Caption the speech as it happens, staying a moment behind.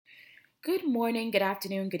Good morning, good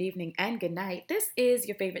afternoon, good evening, and good night. This is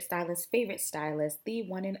your favorite stylist, the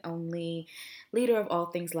one and only leader of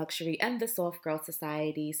all things luxury and the Soft Girl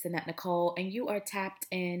Society, Sannette Nicole, and you are tapped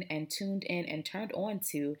in and tuned in and turned on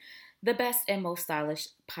to the best and most stylish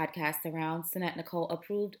podcast around, Sannette Nicole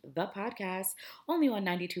Approved, the podcast, only on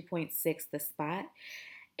 92.6 The Spot.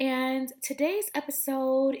 And today's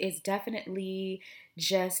episode is definitely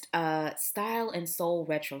just a style and soul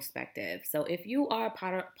retrospective. So if you are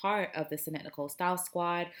part of the Sannette Nicole Style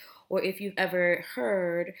Squad, or if you've ever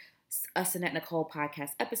heard a Sannette Nicole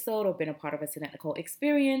podcast episode or been a part of a Sannette Nicole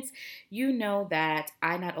experience, you know that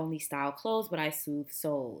I not only style clothes, but I soothe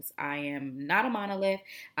souls. I am not a monolith.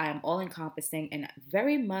 I am all encompassing and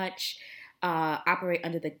very much operate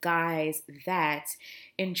under the guise that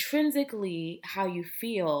intrinsically how you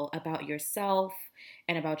feel about yourself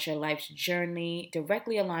and about your life's journey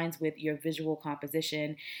directly aligns with your visual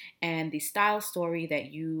composition and the style story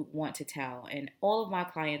that you want to tell. And all of my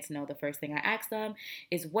clients know the first thing I ask them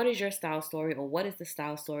is, what is your style story, or what is the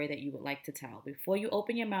style story that you would like to tell? Before you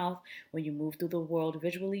open your mouth, when you move through the world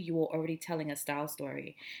visually, you are already telling a style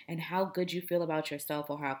story. And how good you feel about yourself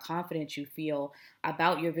or how confident you feel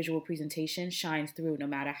about your visual presentation shines through, no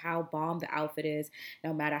matter how bomb the outfit is,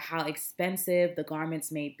 no matter how expensive the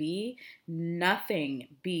garments may be. Nothing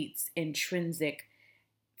beats intrinsic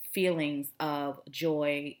feelings of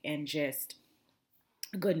joy and just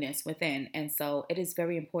goodness within. And so it is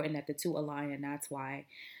very important that the two align, and that's why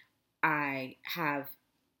I have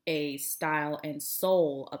a style and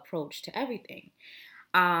soul approach to everything.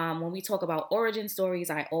 When we talk about origin stories,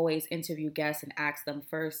 I always interview guests and ask them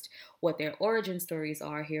first what their origin stories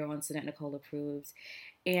are here on Sannette Nicole Approved.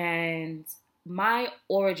 And my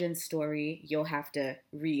origin story, you'll have to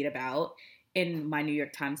read about in my New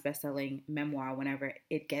York Times bestselling memoir whenever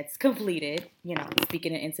it gets completed,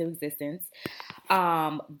 speaking it into existence.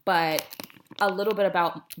 But a little bit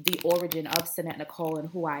about the origin of Sannette Nicole and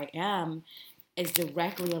who I am is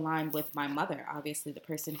directly aligned with my mother, obviously the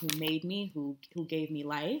person who made me, who gave me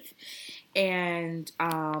life. And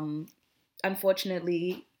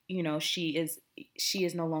unfortunately, she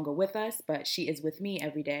is no longer with us, but she is with me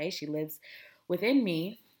every day. She lives within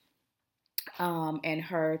me. And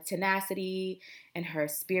her tenacity and her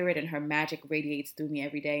spirit and her magic radiates through me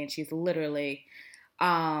every day. And she's literally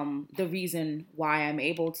the reason why I'm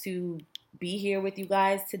able to be here with you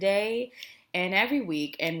guys today and every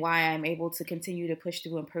week, and why I'm able to continue to push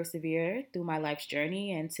through and persevere through my life's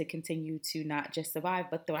journey and to continue to not just survive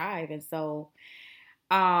but thrive. And so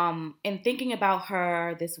in thinking about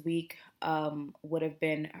her this week, would have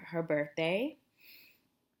been her birthday.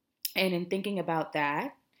 And in thinking about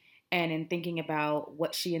that, and in thinking about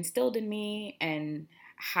what she instilled in me and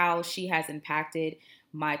how she has impacted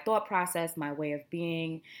my thought process, my way of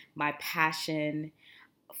being, my passion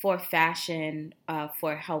for fashion,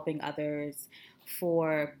 for helping others,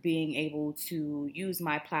 for being able to use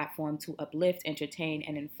my platform to uplift, entertain,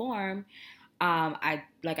 and inform.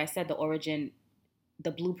 Like I said, the origin,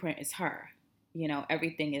 the blueprint is her.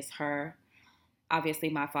 Everything is her. Obviously,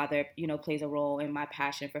 my father, plays a role in my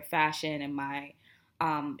passion for fashion and my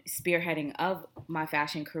spearheading of my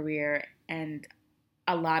fashion career, and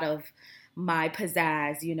a lot of my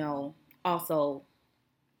pizzazz, also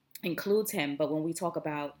includes him. But when we talk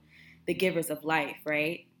about the givers of life,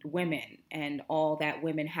 right? Women and all that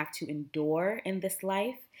women have to endure in this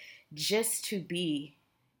life just to be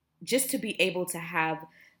able to have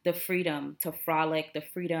the freedom to frolic, the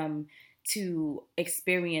freedom to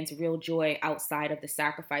experience real joy outside of the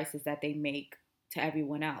sacrifices that they make to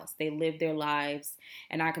everyone else. They live their lives,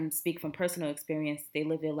 and I can speak from personal experience, they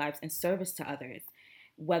live their lives in service to others,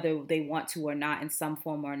 whether they want to or not, in some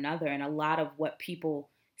form or another. And a lot of what people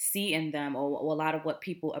see in them, or a lot of what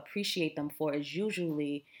people appreciate them for, is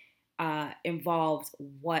usually involves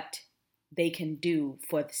what they can do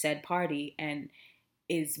for the said party, and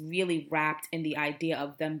is really wrapped in the idea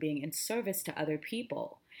of them being in service to other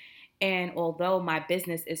people. And although my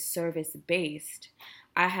business is service based,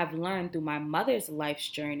 I have learned through my mother's life's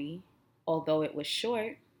journey, although it was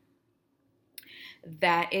short,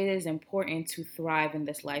 that it is important to thrive in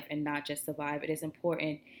this life and not just survive. It is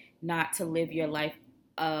important not to live your life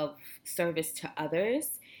of service to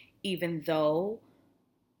others, even though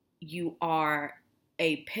you are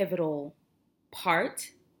a pivotal part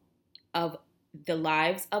of the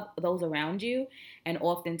lives of those around you. And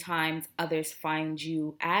oftentimes others find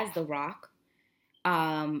you as the rock,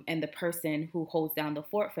 and the person who holds down the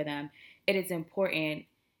fort for them. It is important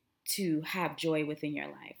to have joy within your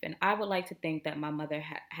life. And I would like to think that my mother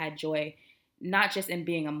had joy, not just in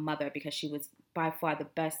being a mother, because she was by far the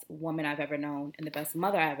best woman I've ever known and the best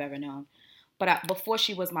mother I've ever known, before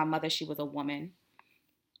she was my mother, she was a woman.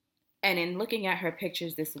 And in looking at her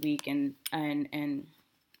pictures this week and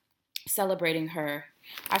celebrating her,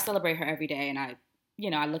 I celebrate her every day, and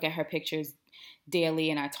I look at her pictures daily,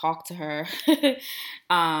 and I talk to her,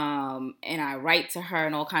 and I write to her,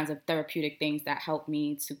 and all kinds of therapeutic things that help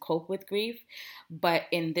me to cope with grief. But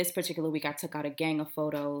in this particular week, I took out a gang of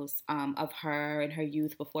photos of her in her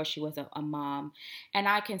youth before she was a mom, and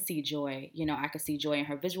I can see joy. I can see joy in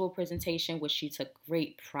her visual presentation, which she took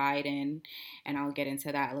great pride in, and I'll get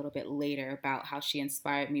into that a little bit later about how she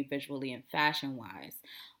inspired me visually and fashion wise.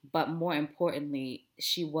 But more importantly,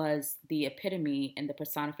 she was the epitome and the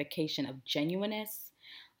personification of genuineness,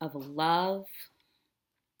 of love,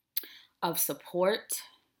 of support,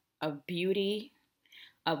 of beauty,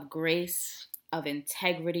 of grace, of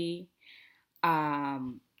integrity,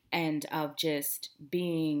 and of just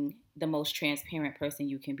being the most transparent person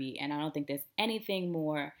you can be. And I don't think there's anything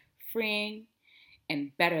more freeing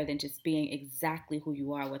and better than just being exactly who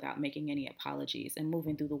you are without making any apologies and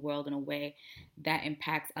moving through the world in a way that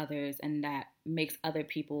impacts others and that makes other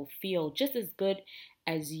people feel just as good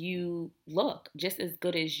as you look, just as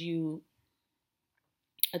good as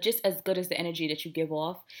the energy that you give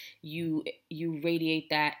off, you radiate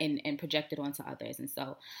that and project it onto others. And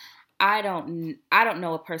so I don't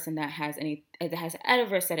know a person that has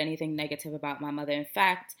ever said anything negative about my mother. In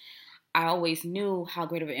fact, I always knew how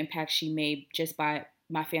great of an impact she made just by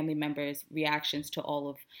my family members' reactions to all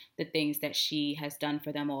of the things that she has done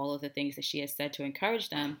for them, all of the things that she has said to encourage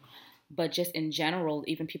them. But just in general,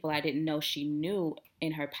 even people I didn't know she knew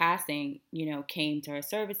in her passing, came to her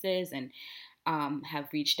services and have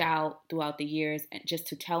reached out throughout the years just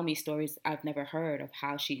to tell me stories I've never heard of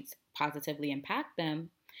how she's positively impacted them.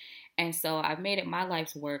 And so I've made it my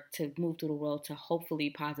life's work to move through the world to hopefully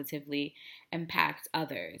positively impact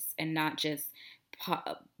others and not just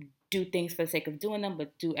po- do things for the sake of doing them,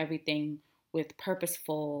 but do everything with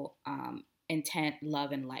purposeful intent,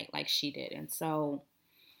 love, and light like she did. And so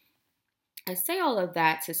I say all of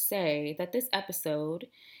that to say that this episode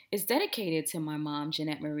is dedicated to my mom,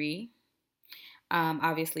 Jeanette Marie.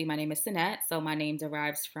 Obviously, my name is Sannette, so my name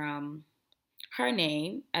derives from her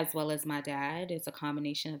name as well as my dad. It's a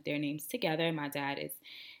combination of their names together. My dad's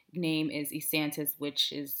name is Isantis,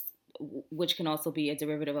 which can also be a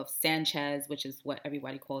derivative of Sanchez, which is what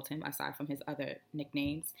everybody called him aside from his other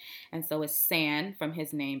nicknames. And so it's San from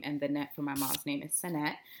his name, and the net for my mom's name is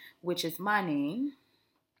Sannette, which is my name.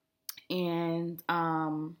 And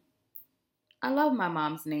I love my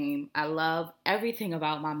mom's name. I love everything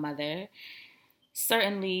about my mother.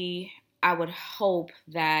 Certainly, I would hope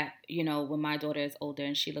that, when my daughter is older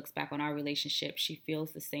and she looks back on our relationship, she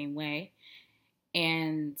feels the same way.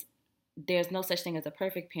 And there's no such thing as a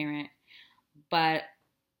perfect parent, but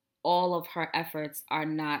all of her efforts are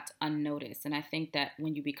not unnoticed. And I think that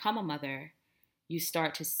when you become a mother, you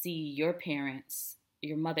start to see your parents,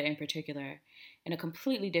 your mother in particular, in a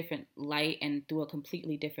completely different light and through a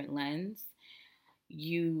completely different lens.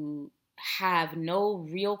 You have no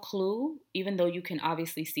real clue, even though you can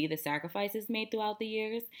obviously see the sacrifices made throughout the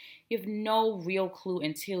years. You have no real clue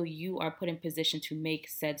until you are put in position to make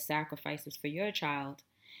said sacrifices for your child.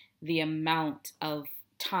 The amount of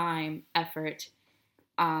time, effort,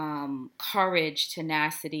 courage,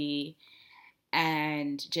 tenacity,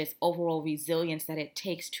 and just overall resilience that it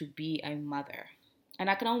takes to be a mother. And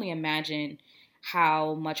I can only imagine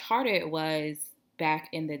how much harder it was back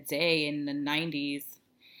in the day in the 90s,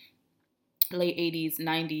 late 80s,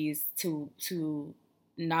 90s to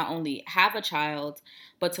not only have a child,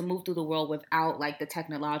 but to move through the world without like the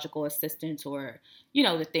technological assistance or,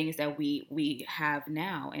 the things that we have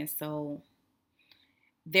now. And so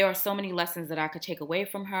there are so many lessons that I could take away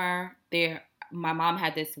from her. My mom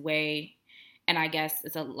had this way, and I guess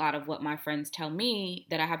it's a lot of what my friends tell me,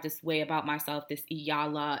 that I have this way about myself, this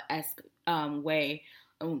Iyala-esque way,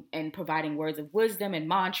 and providing words of wisdom and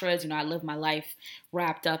mantras. I live my life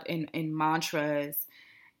wrapped up in mantras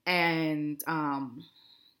and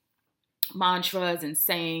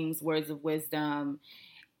sayings, words of wisdom,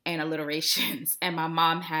 and alliterations. And my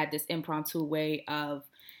mom had this impromptu way of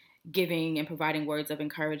giving and providing words of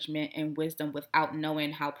encouragement and wisdom without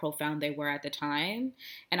knowing how profound they were at the time.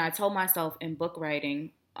 And I told myself in book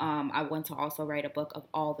writing, I want to also write a book of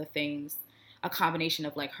all the things, a combination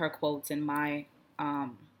of like her quotes and my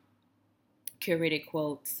curated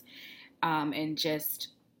quotes, and just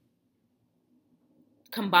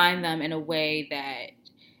combine them in a way that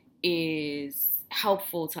is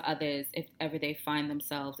helpful to others if ever they find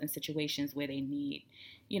themselves in situations where they need,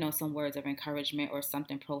 some words of encouragement or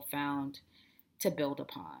something profound to build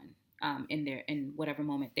upon in whatever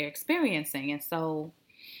moment they're experiencing. And so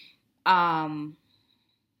Um,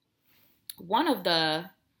 one of the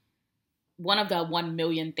 1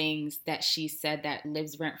 million things that she said that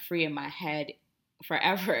lives rent free in my head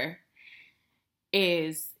forever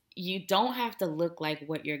is you don't have to look like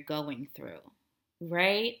what you're going through,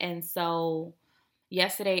 right? And so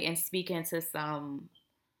yesterday, in speaking to some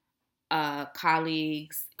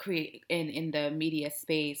colleagues in the media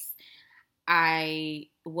space, I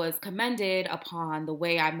was commended upon the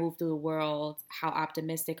way I move through the world, how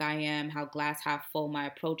optimistic I am, how glass half full my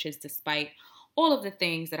approach is despite all of the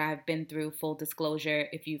things that I've been through. Full disclosure,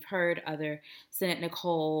 if you've heard other Sannette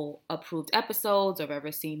Nicole approved episodes or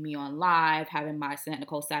ever seen me on live, having my Sannette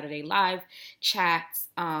Nicole Saturday live chats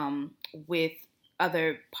with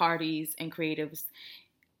other parties and creatives,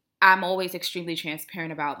 I'm always extremely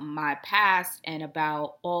transparent about my past and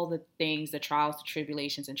about all the things, the trials, the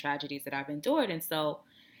tribulations, and tragedies that I've endured. And so,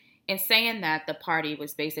 in saying that, the party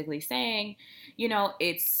was basically saying,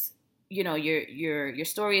 it's, your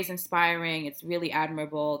story is inspiring. It's really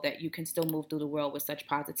admirable that you can still move through the world with such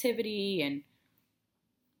positivity and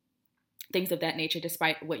things of that nature,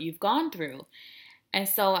 despite what you've gone through. And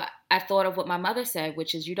so I thought of what my mother said,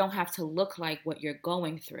 which is you don't have to look like what you're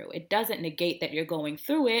going through. It doesn't negate that you're going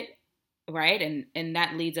through it, right? And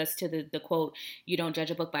that leads us to the quote, you don't judge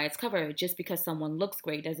a book by its cover. Just because someone looks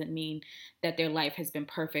great doesn't mean that their life has been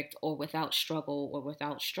perfect or without struggle or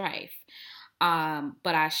without strife.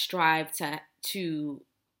 But I strive to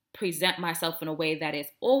present myself in a way that is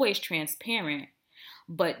always transparent,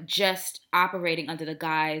 but just operating under the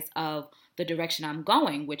guise of the direction I'm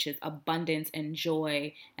going, which is abundance and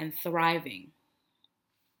joy and thriving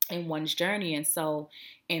in one's journey. And so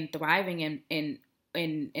in thriving and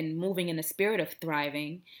in moving in the spirit of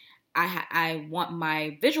thriving, I want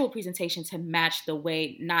my visual presentation to match the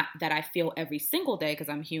way, not that I feel every single day because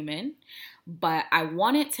I'm human, but I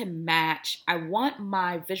want it to match. I want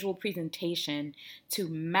my visual presentation to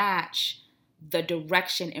match the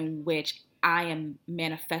direction in which I am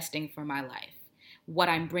manifesting for my life, what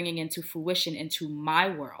I'm bringing into fruition into my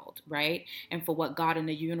world, right? And for what God in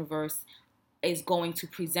the universe is going to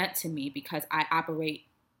present to me, because I operate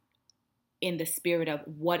in the spirit of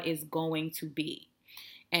what is going to be.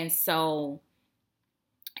 And so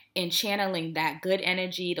in channeling that good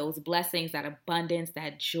energy, those blessings, that abundance,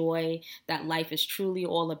 that joy that life is truly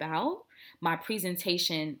all about, my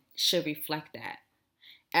presentation should reflect that.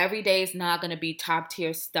 Every day is not going to be top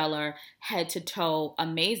tier, stellar, head to toe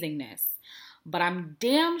amazingness, but I'm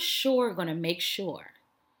damn sure going to make sure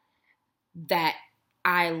that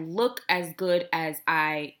I look as good as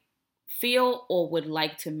I feel or would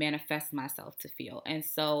like to manifest myself to feel. And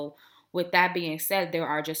so with that being said, there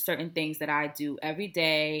are just certain things that I do every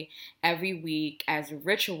day, every week as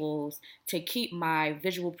rituals to keep my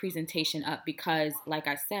visual presentation up because, like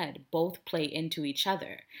I said, both play into each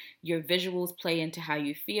other. Your visuals play into how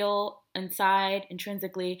you feel inside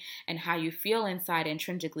intrinsically, and how you feel inside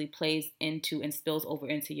intrinsically plays into and spills over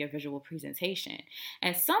into your visual presentation.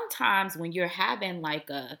 And sometimes when you're having like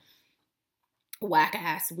a whack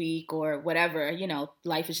ass week or whatever,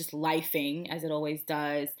 life is just lifing as it always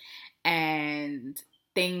does, and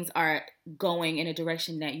things are going in a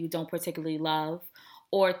direction that you don't particularly love,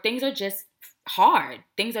 or things are just hard.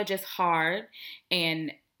 Things are just hard,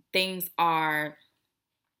 and things are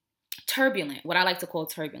turbulent, what I like to call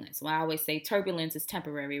turbulence. When I always say turbulence is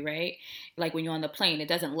temporary, right? Like when you're on the plane, it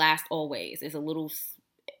doesn't last always. It's a little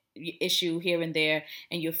issue here and there,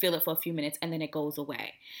 and you'll feel it for a few minutes and then it goes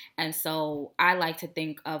away. And so I like to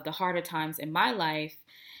think of the harder times in my life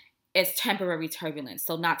as temporary turbulence.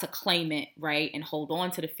 So not to claim it, right, and hold on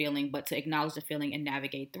to the feeling, but to acknowledge the feeling and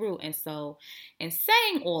navigate through. And so in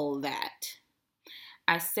saying all that,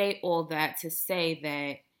 I say all that to say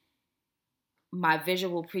that my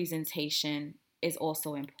visual presentation is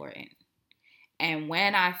also important. And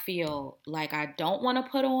when I feel like I don't want to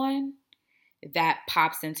put on, that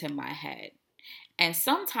pops into my head. And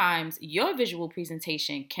sometimes your visual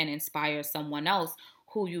presentation can inspire someone else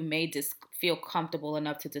who you may feel comfortable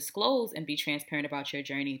enough to disclose and be transparent about your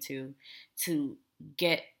journey to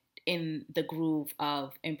get in the groove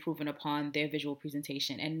of improving upon their visual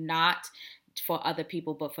presentation, and not for other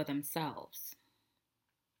people, but for themselves.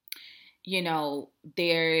 There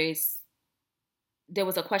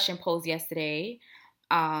was a question posed yesterday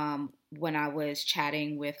when I was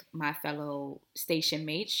chatting with my fellow station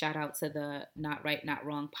mates. Shout out to the Not Right, Not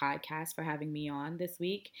Wrong podcast for having me on this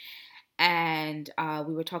week. And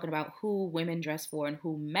we were talking about who women dress for and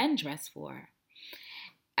who men dress for.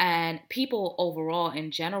 And people overall,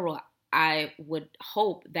 in general, I would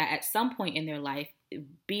hope that at some point in their life,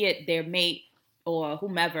 be it their mate or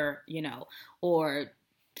whomever, or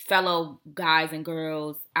fellow guys and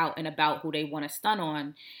girls out and about who they want to stun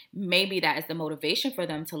on, maybe that is the motivation for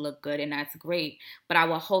them to look good, and that's great. But I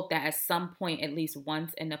will hope that at some point, at least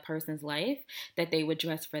once in a person's life, that they would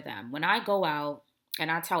dress for them. When I go out, and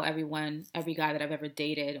I tell everyone, every guy that I've ever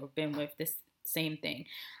dated or been with, this same thing,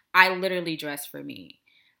 I literally dress for me.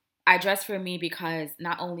 I dress for me because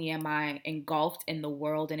not only am I engulfed in the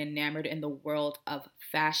world and enamored in the world of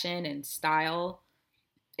fashion and style,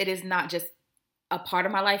 it is not just a part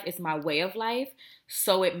of my life, it's my way of life.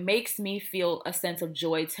 So it makes me feel a sense of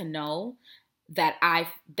joy to know that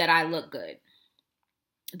I look good,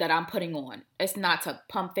 that I'm putting on. It's not to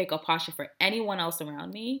pump fake or posture for anyone else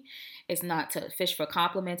around me. It's not to fish for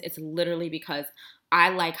compliments. It's literally because I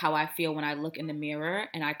like how I feel when I look in the mirror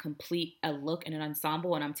and I complete a look in an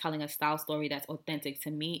ensemble and I'm telling a style story that's authentic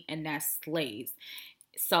to me, and that slays.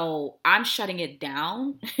 So I'm shutting it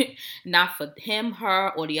down, not for him,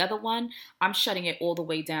 her, or the other one. I'm shutting it all the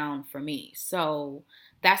way down for me. So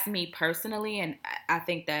that's me personally, and I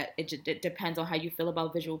think that it depends on how you feel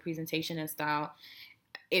about visual presentation and style.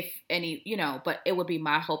 If any, but it would be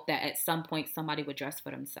my hope that at some point somebody would dress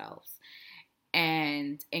for themselves.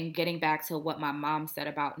 And in getting back to what my mom said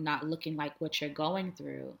about not looking like what you're going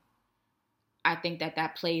through, I think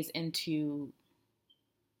that plays into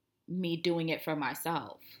me doing it for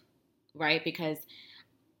myself, right? Because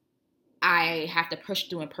I have to push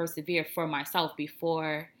through and persevere for myself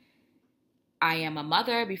before I am a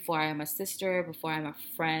mother, before I am a sister, before I'm a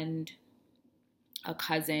friend, a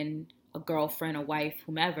cousin, a girlfriend, a wife,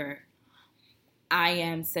 whomever. I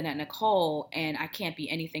am Sannette Nicole, and I can't be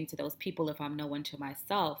anything to those people if I'm no one to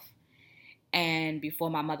myself. And before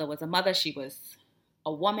my mother was a mother, she was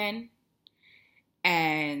a woman.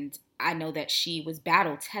 And I know that she was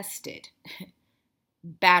battle tested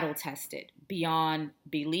beyond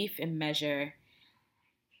belief and measure.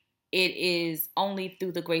 It is only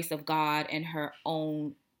through the grace of God and her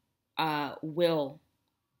own will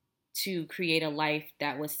to create a life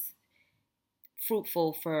that was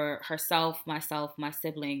fruitful for herself, myself, my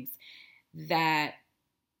siblings, that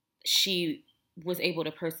she was able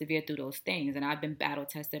to persevere through those things. And I've been battle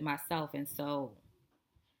tested myself. And so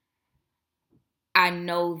I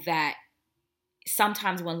know that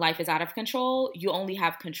sometimes when life is out of control, you only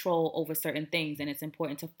have control over certain things. And it's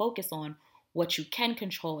important to focus on what you can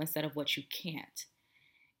control instead of what you can't.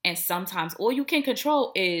 And sometimes all you can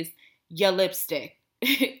control is your lipstick.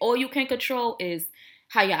 All you can control is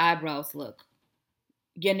how your eyebrows look,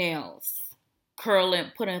 your nails, curling,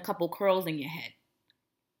 putting a couple curls in your head,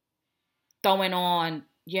 throwing on,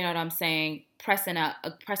 you know what I'm saying, pressing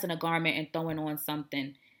a garment and throwing on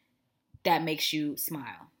something that makes you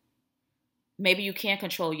smile. Maybe you can't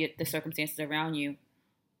control the circumstances around you,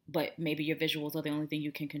 but maybe your visuals are the only thing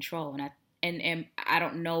you can control. And I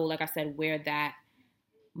don't know, like I said, where that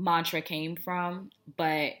mantra came from,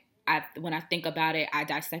 but when I think about it, I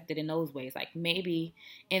dissect it in those ways. Like maybe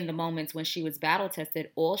in the moments when she was battle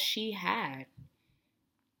tested, all she had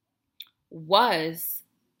was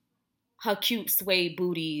her cute suede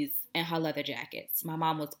booties and her leather jackets. My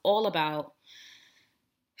mom was all about,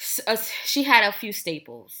 she had a few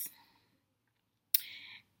staples.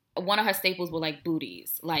 One of her staples were like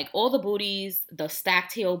booties, like all the booties, the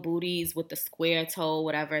stacked heel booties with the square toe,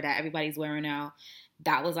 whatever that everybody's wearing now.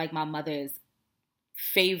 That was like my mother's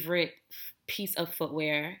favorite piece of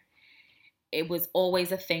footwear. It was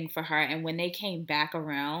always a thing for her. And when they came back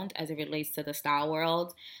around as it relates to the style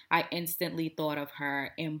world, I instantly thought of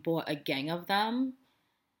her and bought a gang of them,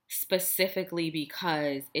 specifically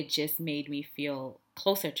because it just made me feel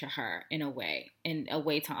closer to her in a way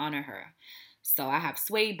to honor her. So I have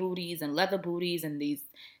suede booties and leather booties and these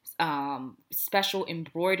special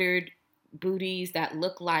embroidered booties that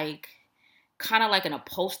look like kind of like an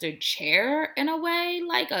upholstered chair in a way,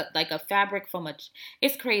 like a fabric from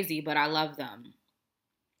it's crazy, but I love them.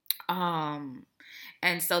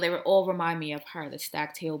 And so they were all remind me of her, the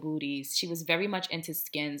stacked tail booties. She was very much into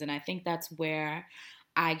skins, and I think that's where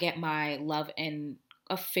I get my love and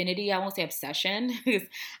affinity. I won't say obsession, because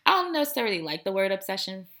I don't necessarily like the word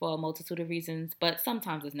obsession for a multitude of reasons, but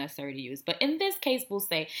sometimes it's necessary to use. But in this case, we'll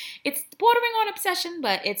say it's bordering on obsession,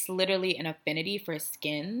 but it's literally an affinity for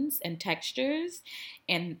skins and textures.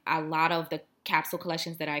 And a lot of the capsule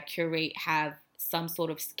collections that I curate have some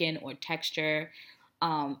sort of skin or texture,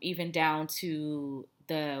 even down to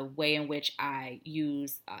the way in which I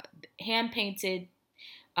use hand-painted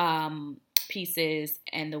pieces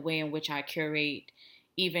and the way in which I curate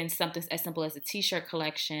even something as simple as a t-shirt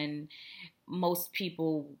collection. Most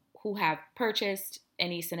people who have purchased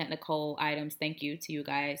any Sannette Nicole items, thank you to you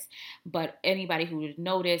guys, but anybody who would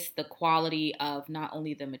notice the quality of not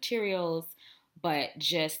only the materials, but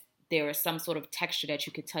just there was some sort of texture that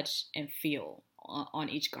you could touch and feel on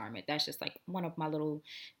each garment. That's just like one of my little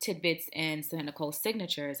tidbits in Sannette Nicole's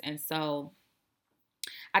signatures. And so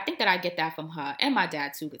I think that I get that from her and my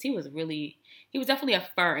dad too, because he was definitely a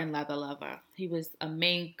fur and leather lover. He was a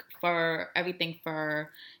mink, fur, everything fur.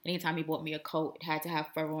 Anytime he bought me a coat, it had to have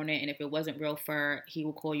fur on it. And if it wasn't real fur, he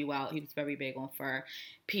would call you out. He was very big on fur.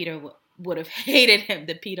 Peter would have hated him,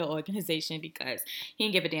 the PETA organization, because he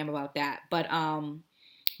didn't give a damn about that. But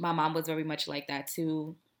my mom was very much like that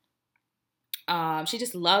too. She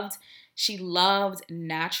just loved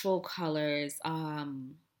natural colors.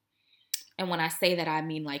 And when I say that, I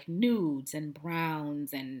mean like nudes and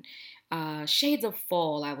browns and shades of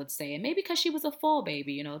fall, I would say. And maybe because she was a fall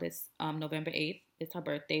baby, this November 8th is her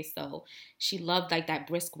birthday. So she loved like that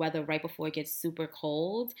brisk weather right before it gets super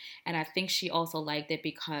cold. And I think she also liked it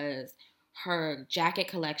because her jacket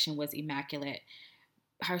collection was immaculate.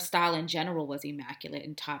 Her style in general was immaculate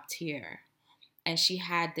and top tier. And she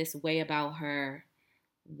had this way about her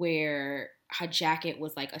where her jacket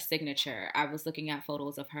was like a signature. I was looking at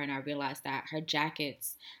photos of her and I realized that her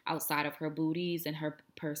jackets outside of her booties and her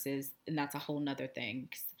purses, and that's a whole nother thing.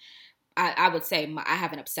 I would say I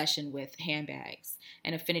have an obsession with handbags,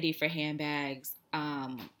 an affinity for handbags,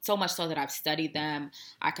 so much so that I've studied them.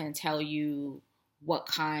 I can tell you what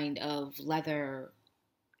kind of leather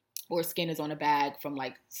or skin is on a bag from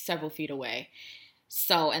like several feet away.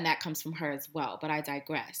 So, and that comes from her as well, but I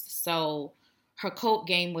digress. So her coat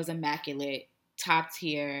game was immaculate, top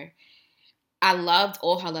tier. I loved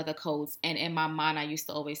all her leather coats. And in my mind, I used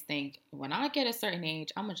to always think, when I get a certain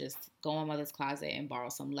age, I'm going to just go in mother's closet and borrow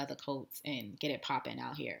some leather coats and get it popping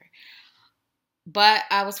out here. But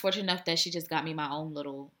I was fortunate enough that she just got me my own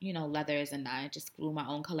little, leathers, and I just grew my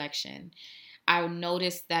own collection. I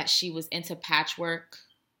noticed that she was into patchwork,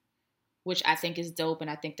 which I think is dope,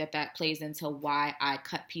 and I think that that plays into why I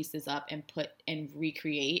cut pieces up and put and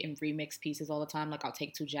recreate and remix pieces all the time. Like I'll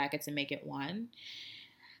take two jackets and make it one.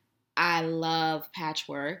 I love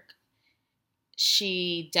patchwork.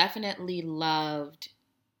 She definitely loved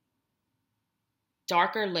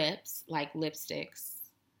darker lips, like lipsticks.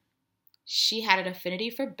 She had an affinity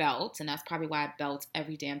for belts, and that's probably why I belt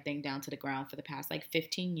every damn thing down to the ground for the past like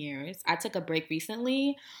 15 years. I took a break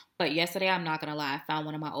recently, but yesterday, I'm not going to lie, I found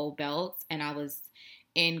one of my old belts, and I was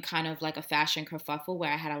in kind of like a fashion kerfuffle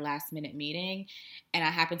where I had a last minute meeting, and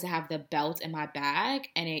I happened to have the belt in my bag,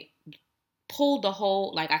 and it pulled the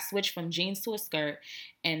whole, like I switched from jeans to a skirt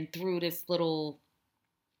and threw this little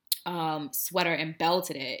sweater and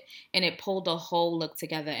belted it, and it pulled the whole look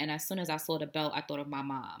together. And as soon as I saw the belt, I thought of my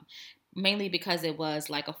mom, mainly because it was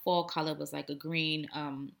like a fall color, was like a green,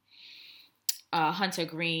 hunter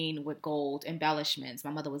green with gold embellishments.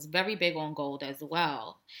 My mother was very big on gold as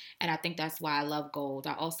well, and I think that's why I love gold.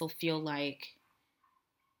 I also feel like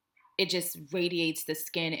it just radiates the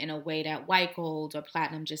skin in a way that white gold or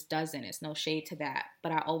platinum just doesn't. It's no shade to that,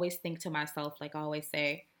 but I always think to myself, like I always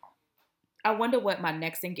say, I wonder what my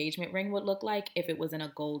next engagement ring would look like if it was in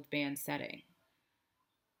a gold band setting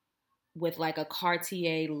with like a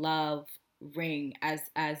Cartier Love ring as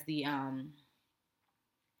the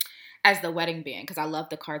wedding band, because I love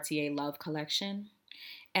the Cartier Love collection.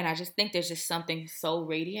 And I just think there's just something so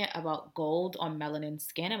radiant about gold on melanin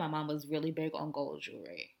skin, and my mom was really big on gold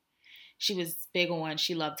jewelry. She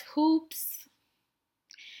loved hoops.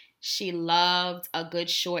 She loved a good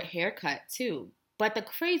short haircut too. But the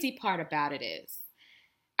crazy part about it is,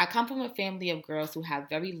 I come from a family of girls who have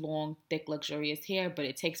very long, thick, luxurious hair, but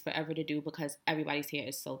it takes forever to do because everybody's hair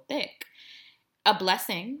is so thick. A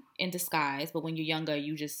blessing in disguise, but when you're younger,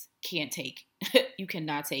 you just can't take you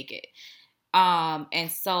cannot take it.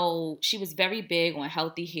 And so she was very big on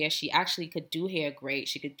healthy hair. She actually could do hair great.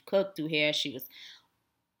 She could cook, do hair. She was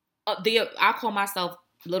I call myself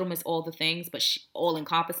Little Miss All the Things, but all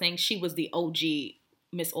encompassing. She was the OG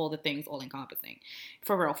Miss All the Things, all encompassing.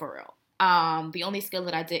 For real, for real. The only skill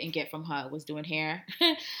that I didn't get from her was doing hair,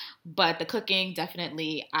 but the cooking,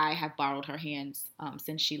 definitely, I have borrowed her hands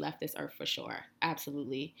since she left this earth for sure.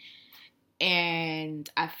 Absolutely. And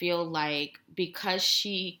I feel like because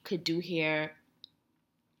she could do hair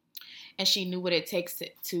and she knew what it takes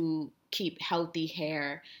to keep healthy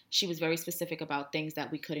hair, she was very specific about things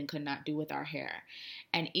that we could and could not do with our hair.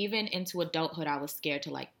 And even into adulthood, I was scared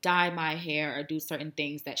to like dye my hair or do certain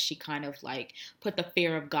things that she kind of like put the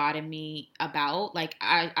fear of God in me about. Like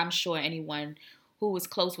I'm sure anyone who was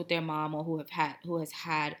close with their mom or who has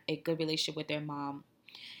had a good relationship with their mom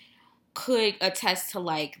could attest to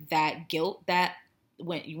like that guilt that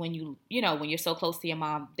when you're so close to your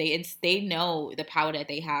mom, they know the power that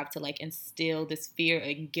they have to like instill this fear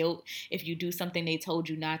and guilt if you do something they told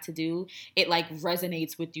you not to do. It like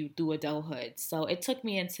resonates with you through adulthood. So it took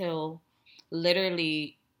me until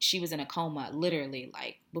literally she was in a coma, literally,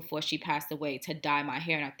 like before she passed away, to dye my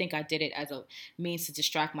hair. And I think I did it as a means to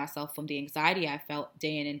distract myself from the anxiety I felt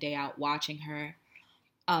day in and day out watching her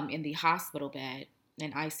in the hospital bed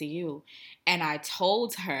in ICU. And I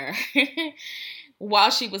told her while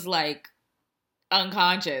she was like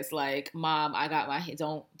unconscious, like, Mom, I got my hair.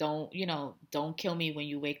 Don't kill me when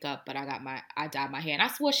you wake up, but I dyed my hair. And I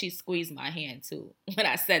swore she squeezed my hand too when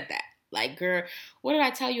I said that. Like, girl, what did I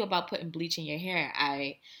tell you about putting bleach in your hair?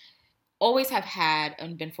 I always have had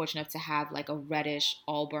and been fortunate enough to have like a reddish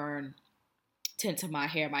auburn tint to my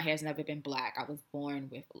hair. My hair's never been black. I was born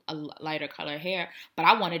with a lighter color hair, but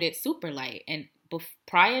I wanted it super light. And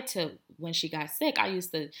prior to when she got sick, I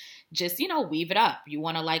used to just, weave it up. You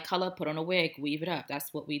want a light color, put on a wig, weave it up.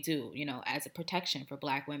 That's what we do, as a protection for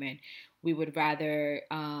Black women. We would rather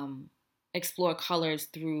explore colors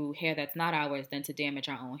through hair that's not ours than to damage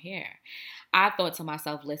our own hair. I thought to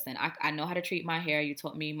myself, listen, I know how to treat my hair. You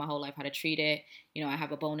taught me my whole life how to treat it. I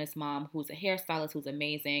have a bonus mom who's a hairstylist who's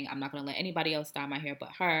amazing. I'm not going to let anybody else style my hair but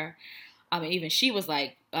her. And even she was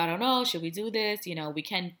like, I don't know, should we do this? We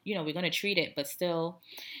can, we're going to treat it, but still.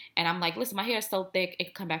 And I'm like, listen, my hair is so thick, it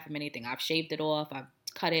can come back from anything. I've shaved it off. I've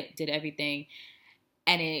cut it, did everything.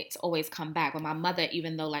 And it's always come back. But my mother,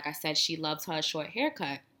 even though, like I said, she loves her short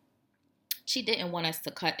haircut, she didn't want us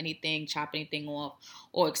to cut anything, chop anything off,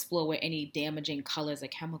 or explore with any damaging colors or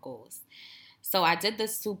chemicals. So I did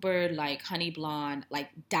this super like honey blonde, like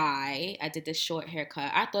dye. I did this short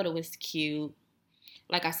haircut. I thought it was cute.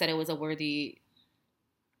 Like I said, it was a worthy,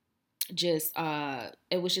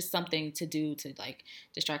 it was just something to do to like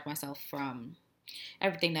distract myself from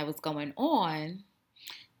everything that was going on.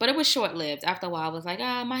 But it was short-lived. After a while, I was like,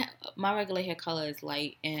 my regular hair color is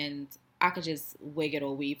light and I could just wig it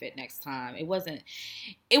or weave it next time. It was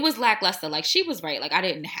lackluster. Like, she was right. Like, I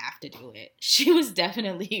didn't have to do it. She was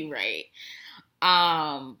definitely right.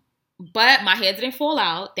 But my hair didn't fall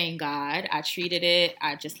out, thank God. I treated it.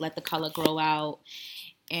 I just let the color grow out.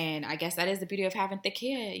 And I guess that is the beauty of having thick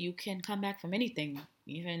hair. You can come back from anything,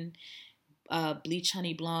 even bleach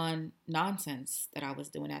honey blonde nonsense that I was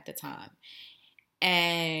doing at the time.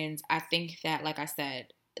 And I think that, like I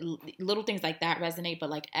said, little things like that resonate, but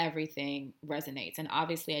like everything resonates. And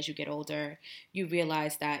obviously, as you get older, you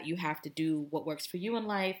realize that you have to do what works for you in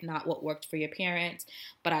life, not what worked for your parents.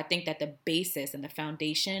 But I think that the basis and the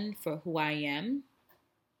foundation for who I am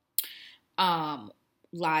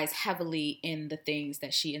lies heavily in the things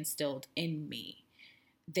that she instilled in me.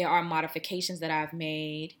 There are modifications that I've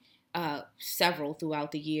made, several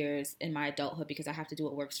throughout the years in my adulthood, because I have to do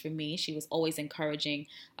what works for me. She was always encouraging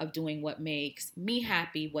of doing what makes me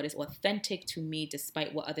happy, what is authentic to me,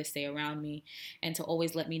 despite what others say around me, and to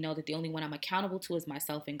always let me know that the only one I'm accountable to is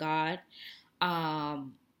myself and God.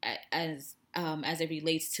 As it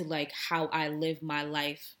relates to like how I live my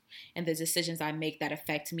life and the decisions I make that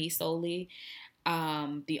affect me solely.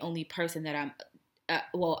 The only person that I'm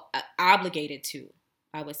obligated to,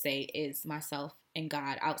 I would say, is myself and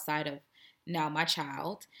God, outside of now my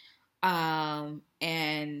child. And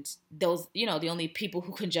those, the only people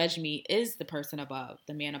who can judge me is the person above,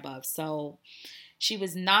 the man above. So she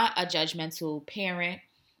was not a judgmental parent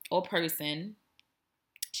or person.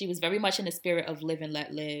 She was very much in the spirit of live and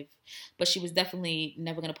let live, but she was definitely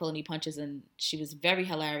never going to pull any punches, and she was very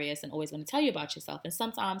hilarious and always going to tell you about yourself. And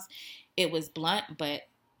sometimes it was blunt, but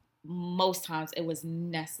most times it was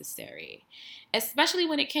necessary, especially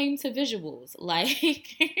when it came to visuals. Like,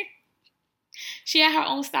 she had her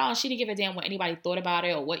own style, and she didn't give a damn what anybody thought about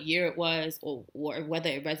it or what year it was or whether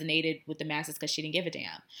it resonated with the masses, because she didn't give a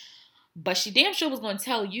damn. But she damn sure was going to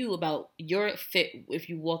tell you about your fit if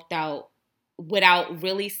you walked out without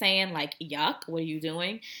really saying, like, yuck, what are you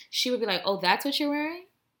doing? She would be like, oh, that's what you're wearing?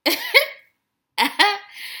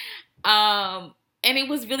 And it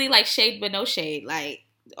was really like shade but no shade. Like,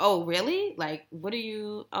 oh, really? Like, what are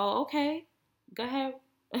you? Oh, okay. Go ahead.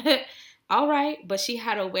 All right. But she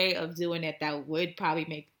had a way of doing it that would probably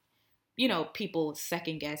make, people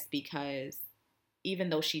second guess, because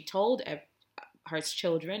even though she told her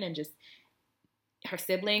children and just her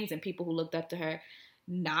siblings and people who looked up to her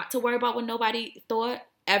not to worry about what nobody thought,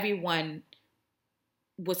 everyone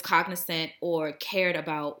was cognizant or cared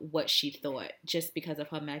about what she thought just because of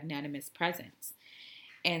her magnanimous presence.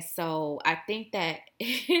 And so I think that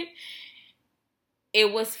it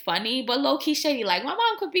was funny, but low-key shady. Like, my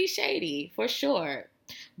mom could be shady, for sure.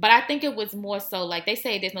 But I think it was more so like they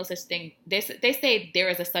say there's no such thing. They say there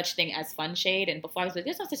is a such thing as fun shade. And before I was like,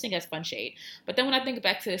 there's no such thing as fun shade. But then when I think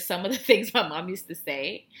back to some of the things my mom used to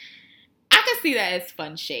say, I could see that as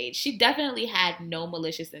fun shade. She definitely had no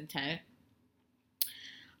malicious intent.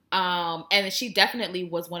 And she definitely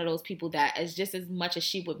was one of those people that as much as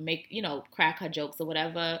she would make, crack her jokes or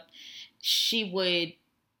whatever, she would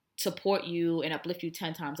support you and uplift you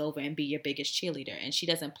 10 times over and be your biggest cheerleader. And she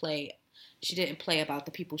didn't play about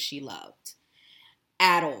the people she loved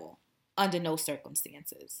at all, under no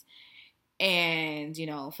circumstances. And,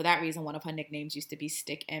 for that reason, one of her nicknames used to be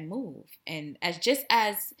Stick and Move. And as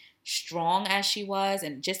strong as she was,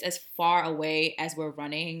 and just as far away as we're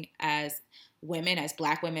running as women, as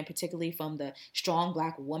Black women, particularly from the strong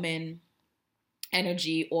Black woman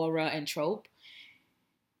energy, aura, and trope,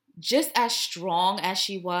 just as strong as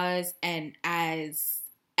she was and as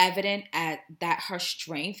evident that her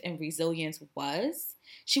strength and resilience was,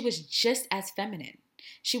 she was just as feminine.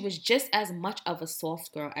 She was just as much of a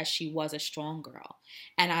soft girl as she was a strong girl.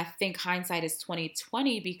 And I think hindsight is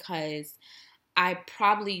 2020 because I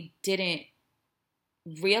probably didn't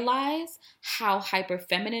realize how hyper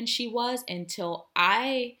feminine she was until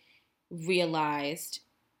I realized,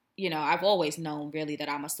 I've always known really that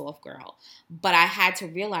I'm a soft girl, but I had to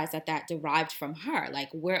realize that derived from her. Like,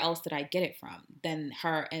 where else did I get it from than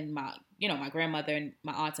her and my grandmother and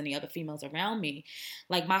my aunts and the other females around me?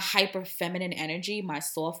 Like, my hyper feminine energy, my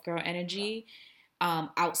soft girl energy,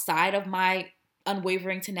 outside of my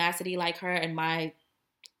unwavering tenacity like her and my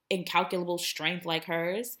incalculable strength like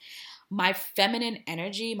hers, my feminine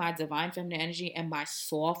energy, my divine feminine energy, and my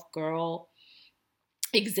soft girl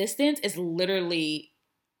existence is literally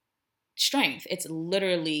strength. It's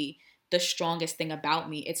literally the strongest thing about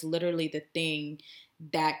me. It's literally the thing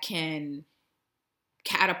that can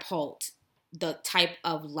catapult the type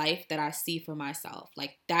of life that I see for myself.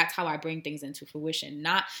 Like, that's how I bring things into fruition,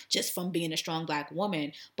 not just from being a strong Black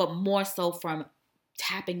woman, but more so from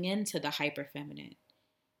tapping into the hyper feminine.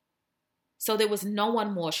 So there was no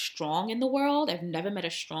one more strong in the world. I've never met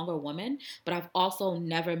a stronger woman, but I've also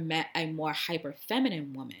never met a more hyper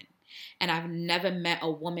feminine woman. And I've never met a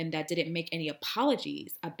woman that didn't make any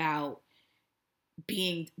apologies about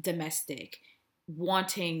being domestic,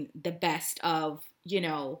 wanting the best of,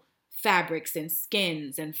 fabrics and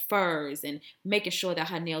skins and furs, and making sure that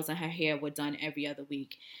her nails and her hair were done every other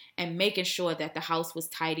week, and making sure that the house was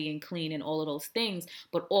tidy and clean and all of those things,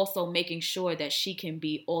 but also making sure that she can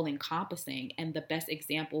be all encompassing and the best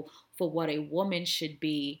example for what a woman should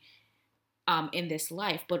be in this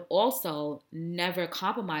life, but also never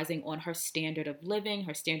compromising on her standard of living,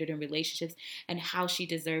 her standard in relationships, and how she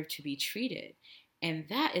deserved to be treated. And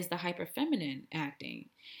that is the hyper feminine acting.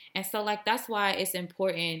 And so, like, that's why it's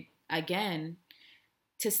important, again,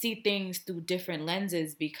 to see things through different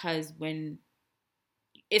lenses, because when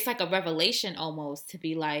it's like a revelation almost to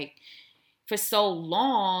be like, for so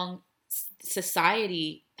long,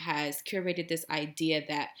 society has curated this idea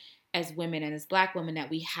that as women and as Black women that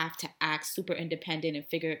we have to act super independent and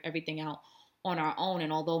figure everything out on our own.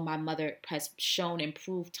 And although my mother has shown and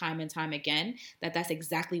proved time and time again that that's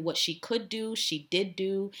exactly what she could do, she did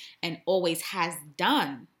do, and always has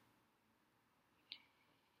done,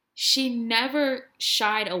 she never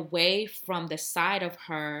shied away from the side of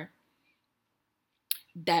her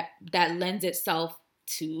that lends itself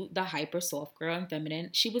to the hyper soft girl and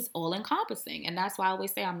feminine. She was all encompassing. And that's why I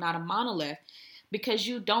always say I'm not a monolith, because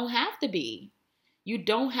you don't have to be. You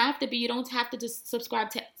don't have to be. You don't have to just subscribe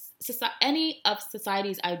to any of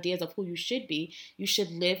society's ideas of who you should be. You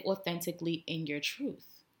should live authentically in your truth.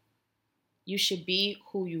 You should be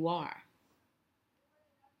who you are.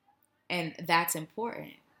 And that's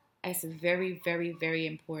important. It's very, very, very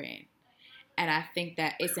important. And I think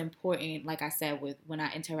that it's important, like I said, with when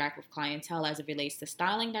I interact with clientele as it relates to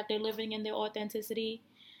styling, that they're living in their authenticity.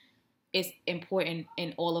 It's important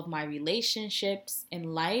in all of my relationships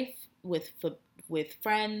in life with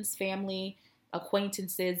friends, family,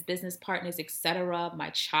 acquaintances, business partners, etc. My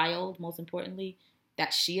child, most importantly,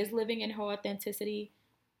 that she is living in her authenticity,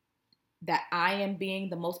 that I am being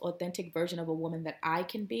the most authentic version of a woman that I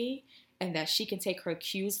can be, and that she can take her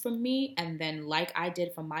cues from me, and then, like I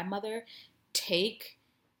did from my mother, take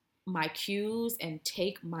my cues and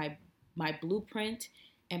take my blueprint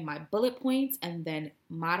and my bullet points, and then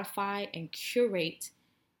modify and curate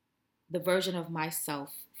the version of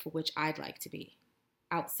myself for which I'd like to be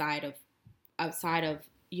outside of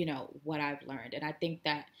what I've learned. And I think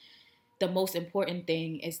that the most important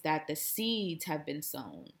thing is that the seeds have been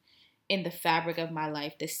sown in the fabric of my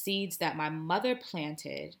life. The seeds that my mother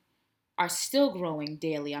planted are still growing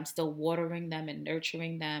daily. I'm still watering them and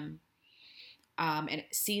nurturing them. And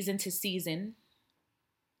season to season,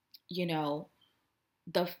 you know,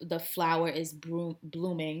 the flower is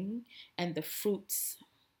blooming and the fruits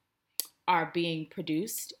are being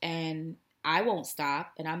produced, and I won't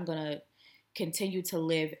stop, and I'm going to continue to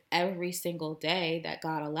live every single day that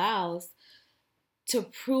God allows to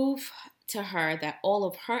prove to her that all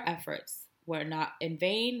of her efforts were not in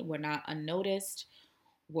vain, were not unnoticed,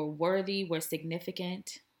 were worthy, were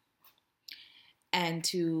significant, and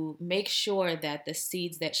to make sure that the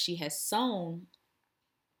seeds that she has sown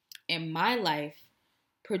in my life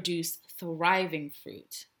produce thriving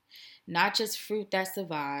fruit. Not just fruit that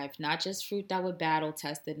survived, not just fruit that were battle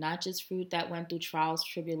tested, not just fruit that went through trials,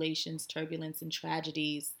 tribulations, turbulence, and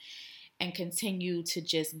tragedies, and continue to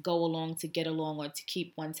just go along to get along or to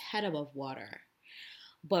keep one's head above water,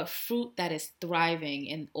 but fruit that is thriving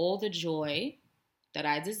in all the joy that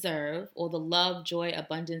I deserve, all the love, joy,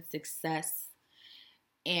 abundance, success,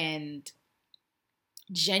 and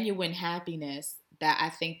genuine happiness that I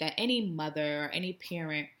think that any mother or any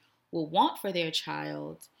parent will want for their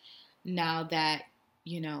child now that,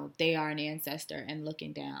 they are an ancestor and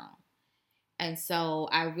looking down. And so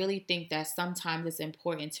I really think that sometimes it's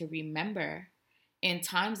important to remember in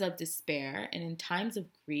times of despair and in times of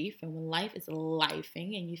grief and when life is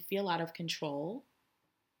lifing and you feel out of control,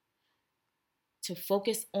 to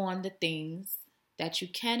focus on the things that you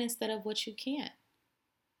can instead of what you can't.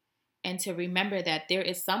 And to remember that there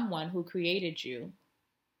is someone who created you,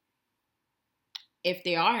 if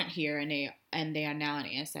they aren't here and they are now an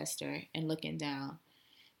ancestor and looking down,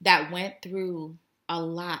 that went through a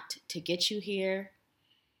lot to get you here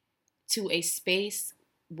to a space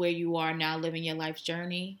where you are now living your life's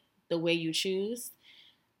journey the way you choose.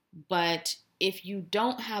 But if you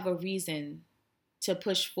don't have a reason to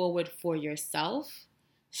push forward for yourself,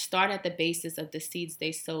 start at the basis of the seeds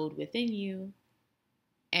they sowed within you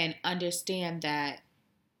and understand that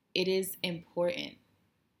it is important,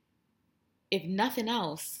 if nothing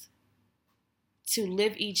else, to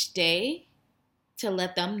live each day to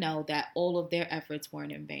let them know that all of their efforts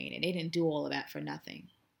weren't in vain and they didn't do all of that for nothing.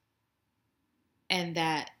 And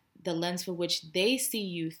that the lens for which they see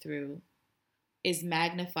you through is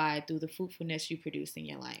magnified through the fruitfulness you produce in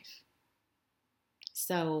your life.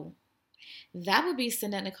 So that would be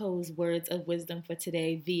Sannette Nicole's words of wisdom for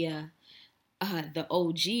today via the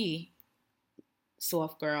OG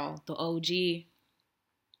soft girl, the OG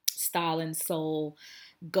style and soul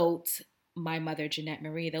goat, my mother, Jeanette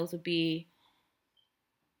Marie. Those would be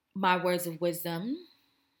my words of wisdom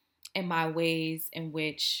and my ways in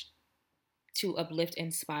which to uplift,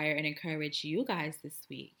 inspire, and encourage you guys this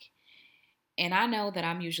week. And I know that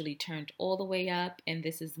I'm usually turned all the way up, and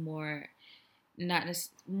this is more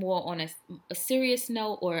on a serious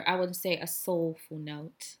note, or I wouldn't say a soulful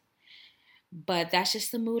note. But that's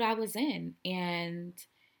just the mood I was in. And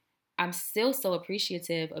I'm still so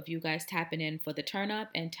appreciative of you guys tapping in for the turn up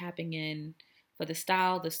and tapping in for the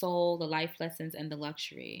style, the soul, the life lessons, and the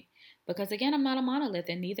luxury. Because again, I'm not a monolith,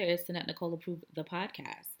 and neither is Sannette Nicole Approved, the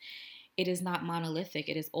podcast. It is not monolithic.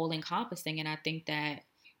 It is all encompassing. And I think that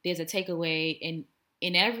there's a takeaway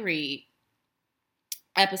in every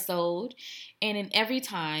episode and in every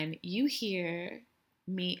time you hear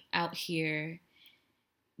me out here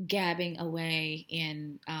gabbing away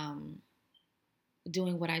and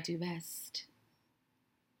doing what I do best,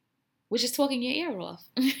 which is talking your ear off.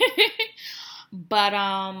 But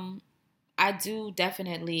I do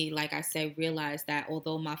definitely, like I said, realize that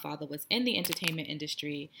although my father was in the entertainment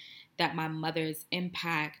industry, that my mother's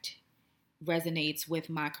impact resonates with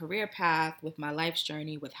my career path, with my life's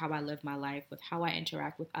journey, with how I live my life, with how I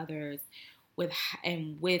interact with others, with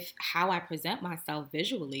how I present myself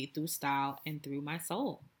visually through style and through my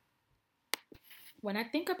soul. When I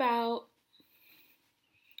think about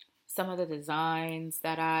some of the designs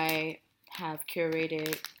that I have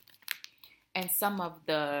curated and some of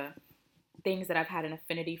the things that I've had an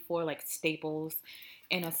affinity for, like staples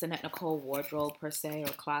in a Sannette Nicole wardrobe per se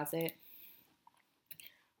or closet,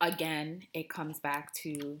 again, it comes back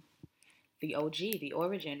to the OG, the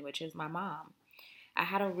origin, which is my mom. I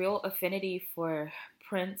had a real affinity for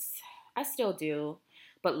prints. I still do,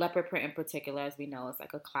 but leopard print in particular, as we know, is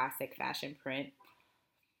like a classic fashion print.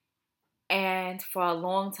 And for a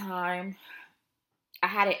long time, I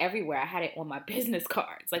had it everywhere. I had it on my business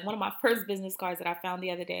cards. Like one of my first business cards that I found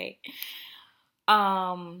the other day.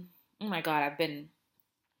 Oh my God, I've been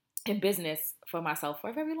in business for myself for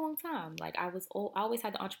a very long time. Like I always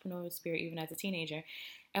had the entrepreneurial spirit even as a teenager.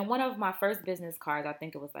 And one of my first business cards, I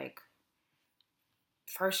think it was like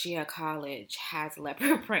first year of college, has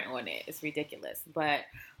leopard print on it. It's ridiculous. But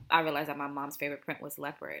I realized that my mom's favorite print was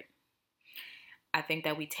leopard. I think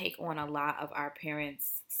that we take on a lot of our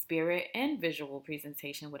parents' spirit and visual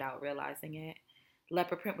presentation without realizing it.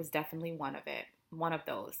 Leopard print was definitely one of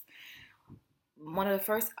those. One of the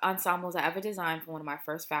first ensembles I ever designed for one of my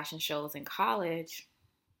first fashion shows in college,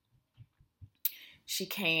 she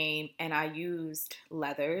came and I used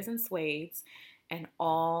leathers and suedes and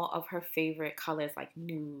all of her favorite colors like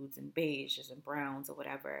nudes and beiges and browns or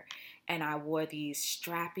whatever. And I wore these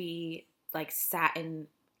strappy, like satin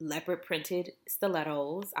leopard printed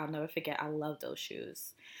stilettos. I'll never forget. I love those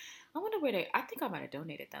shoes. I wonder where I think I might have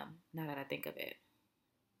donated them now that I think of it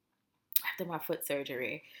after my foot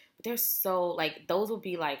surgery. But they're so, like, those would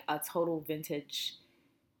be like a total vintage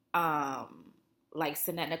um like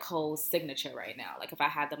Sannette Nicole's signature right now. Like if I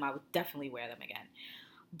had them, I would definitely wear them again.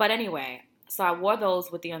 But anyway, so I wore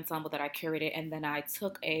those with the ensemble that I curated, and then I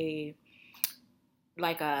took a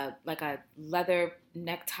leather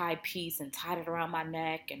necktie piece and tied it around my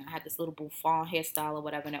neck, and I had this little bouffant hairstyle or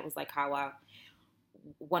whatever, and that was like how I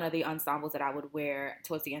one of the ensembles that I would wear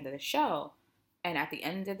towards the end of the show. And at the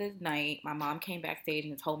end of the night, my mom came backstage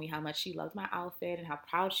and told me how much she loved my outfit and how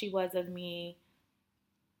proud she was of me.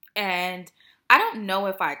 And I don't know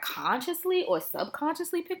if I consciously or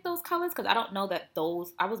subconsciously picked those colors because I don't know that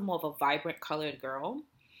I was more of a vibrant colored girl.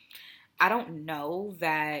 I don't know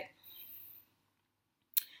that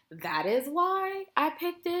that is why I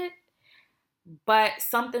picked it. But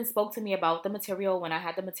something spoke to me about the material when I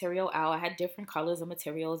had the material out. I had different colors of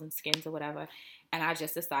materials and skins or whatever. And I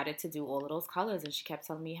just decided to do all of those colors. And she kept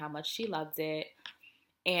telling me how much she loved it.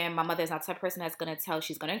 And my mother is not the type of person that's going to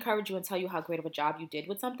she's going to encourage you and tell you how great of a job you did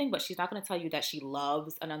with something, but she's not going to tell you that she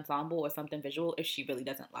loves an ensemble or something visual if she really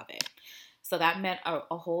doesn't love it. So that meant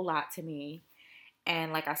a whole lot to me.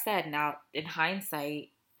 And like I said, now in hindsight,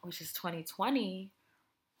 which is 2020,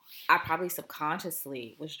 I probably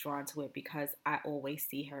subconsciously was drawn to it because I always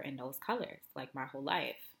see her in those colors, like my whole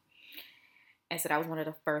life. And so that was one of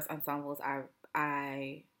the first ensembles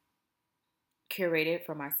I curated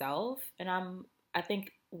for myself. And I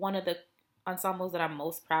think one of the ensembles that I'm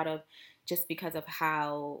most proud of just because of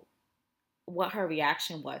what her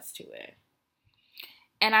reaction was to it.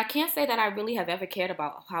 And I can't say that I really have ever cared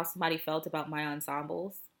about how somebody felt about my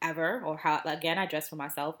ensembles ever, or how, again, I dress for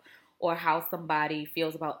myself, or how somebody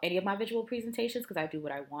feels about any of my visual presentations because I do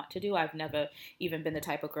what I want to do. I've never even been the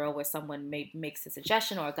type of girl where someone makes a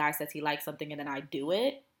suggestion or a guy says he likes something and then I do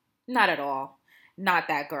it. Not at all. Not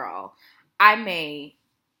that girl. I may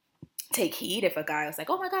take heed if a guy was like,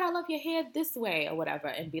 oh my God, I love your hair this way or whatever,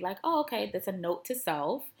 and be like, oh, okay, that's a note to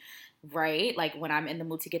self, right? Like when I'm in the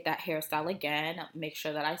mood to get that hairstyle again, make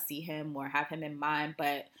sure that I see him or have him in mind.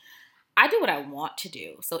 But I do what I want to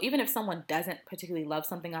do. So even if someone doesn't particularly love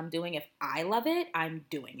something I'm doing, if I love it, I'm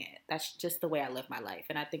doing it. That's just the way I live my life.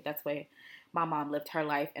 And I think that's the way my mom lived her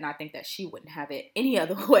life. And I think that she wouldn't have it any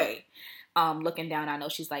other way. Looking down, I know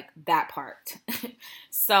she's like that part.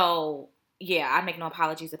 So yeah, I make no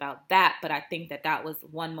apologies about that. But I think that was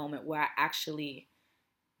one moment where I actually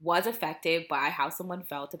was affected by how someone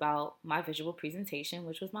felt about my visual presentation,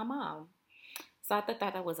 which was my mom. So I thought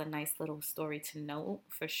that was a nice little story to note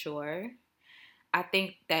for sure. I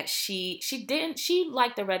think that she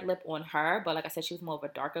liked the red lip on her, but like I said, she was more of a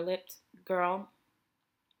darker lipped girl.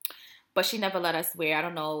 But she never let us wear, I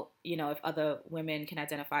don't know, if other women can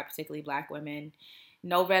identify, particularly black women,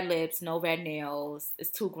 no red lips, no red nails, it's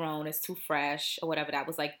too grown, it's too fresh, or whatever. That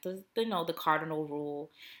was like the cardinal rule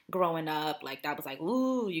growing up. Like that was like,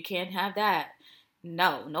 ooh, you can't have that.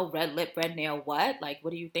 No red lip, red nail, what? Like,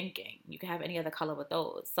 what are you thinking? You can have any other color with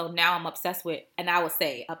those. So now I'm obsessed with, and I would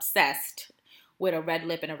say obsessed with a red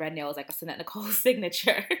lip and a red nail is like a Sannette Nicole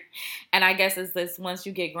signature. And I guess it's this, once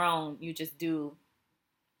you get grown, you just do.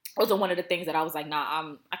 Those are one of the things that I was like,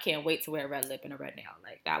 nah, I can't wait to wear a red lip and a red nail.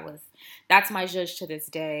 Like that's my zhuzh to this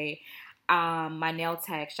day. My nail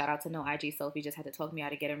tech, shout out to No IG Sophie, just had to talk me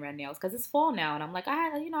out of getting red nails because it's fall now, and I'm like,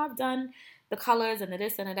 I've done the colors and the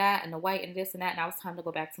this and the that and the white and this and that. Now it's time to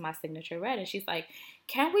go back to my signature red. And she's like,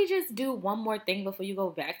 can we just do one more thing before you go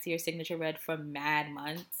back to your signature red for mad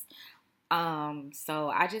months? So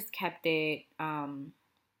I just kept it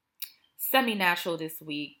semi-natural this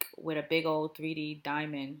week with a big old 3D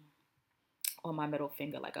diamond on my middle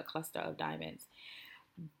finger, like a cluster of diamonds.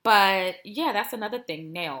 But yeah, that's another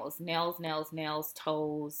thing. Nails,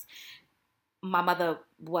 toes. My mother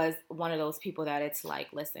was one of those people that it's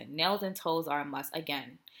like, listen, nails and toes are a must.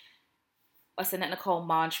 Again, a Sannette Nicole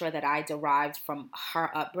mantra that I derived from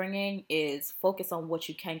her upbringing is focus on what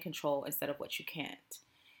you can control instead of what you can't.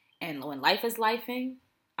 And when life is lifing,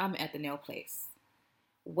 I'm at the nail place.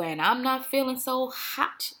 When I'm not feeling so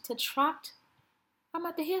hot to trot, I'm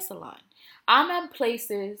at the hair salon. I'm at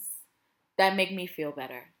places that make me feel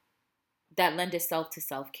better, that lend itself to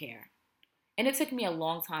self-care. And it took me a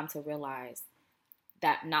long time to realize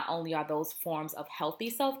that not only are those forms of healthy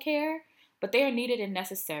self-care, but they are needed and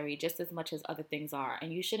necessary just as much as other things are.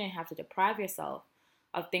 And you shouldn't have to deprive yourself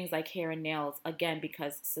of things like hair and nails, again,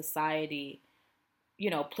 because society,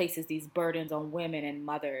 places these burdens on women and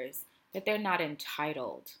mothers that they're not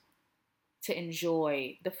entitled to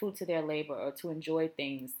enjoy the fruits of their labor or to enjoy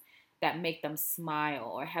things that make them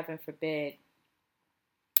smile, or heaven forbid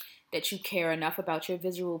that you care enough about your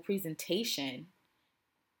visual presentation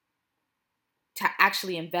to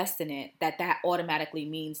actually invest in it, that automatically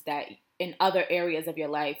means that in other areas of your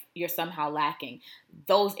life you're somehow lacking,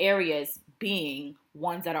 those areas being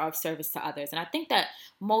ones that are of service to others. And I think that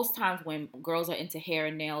most times when girls are into hair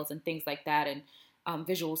and nails and things like that, and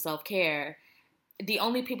visual self-care, the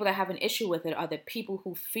only people that have an issue with it are the people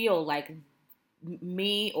who feel like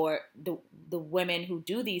me, or the women who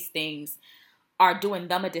do these things are doing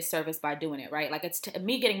them a disservice by doing it, right? Like, it's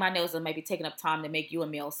me getting my nails done, maybe taking up time to make you a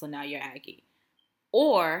meal, so now you're aggy.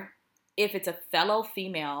 Or if it's a fellow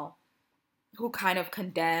female who kind of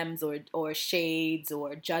condemns or shades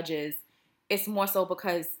or judges, it's more so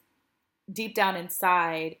because deep down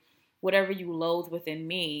inside, whatever you loathe within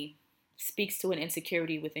me speaks to an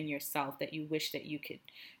insecurity within yourself that you wish that you could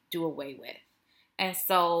do away with. And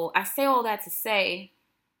so I say all that to say,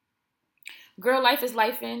 girl, life is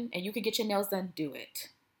lifing, and you can get your nails done, do it.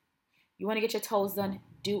 You want to get your toes done,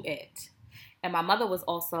 do it. And my mother was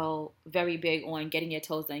also very big on getting your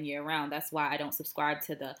toes done year round. That's why I don't subscribe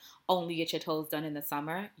to the only get your toes done in the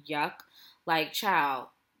summer. Yuck. Like, child,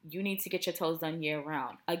 you need to get your toes done year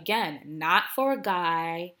round. Again, not for a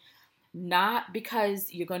guy, not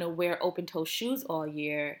because you're going to wear open toe shoes all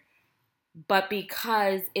year, but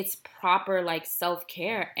because it's proper, like,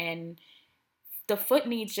 self-care. And the foot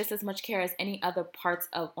needs just as much care as any other parts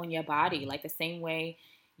on your body. Like, the same way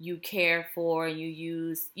you care for, you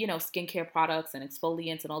use, skincare products and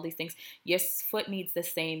exfoliants and all these things, your foot needs the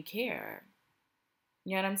same care.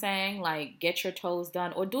 You know what I'm saying? Like, get your toes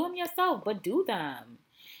done, or do them yourself, but do them.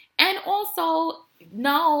 And also,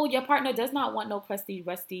 no, your partner does not want no crusty,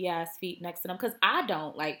 rusty ass feet next to them, because I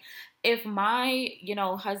don't. Like, if my,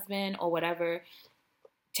 husband or whatever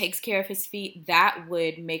takes care of his feet, that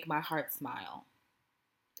would make my heart smile.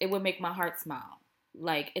 It would make my heart smile.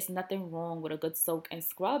 Like, it's nothing wrong with a good soak and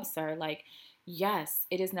scrub, sir. Like, yes,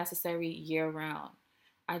 it is necessary year round.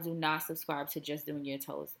 I do not subscribe to just doing your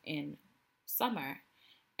toes in summer.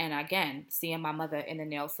 And again, seeing my mother in the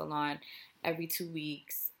nail salon every 2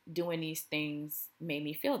 weeks doing these things made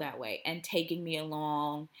me feel that way, and taking me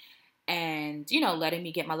along and, letting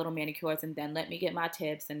me get my little manicures and then let me get my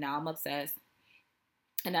tips. And now I'm obsessed.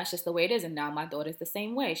 And that's just the way it is. And now my daughter's the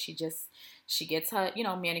same way. She gets her,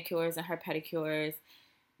 manicures and her pedicures.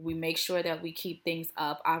 We make sure that we keep things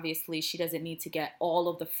up. Obviously, she doesn't need to get all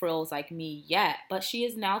of the frills like me yet, but she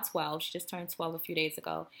is now 12. She just turned 12 a few days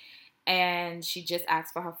ago. And she just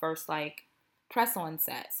asked for her first, like, press-on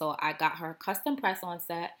set. So I got her a custom press-on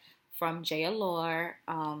set from Jay Allure,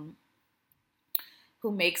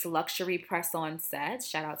 who makes luxury press-on sets.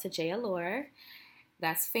 Shout out to Jay Allure.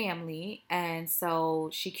 That's family. And so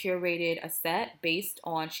she curated a set based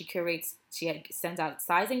on, she sends out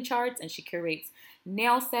sizing charts, and she curates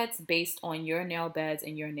nail sets based on your nail beds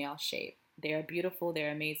and your nail shape. They're beautiful.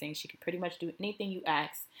 They're amazing. She can pretty much do anything you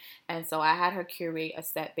ask. And so I had her curate a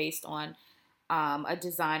set based on a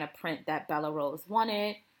design, a print that Bella Rose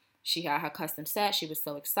wanted. She had her custom set. She was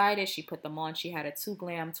so excited. She put them on. She had a 2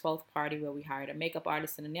 glam 12th party where we hired a makeup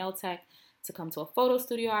artist and a nail tech to come to a photo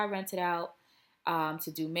studio I rented out.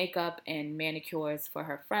 To do makeup and manicures for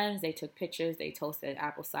her friends. They took pictures. They toasted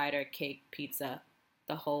apple cider, cake, pizza,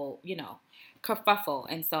 the whole, kerfuffle.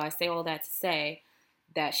 And so I say all that to say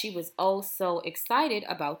that she was oh so excited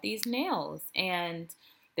about these nails. And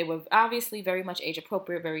they were obviously very much age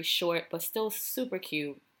appropriate, very short, but still super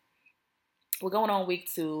cute. We're going on week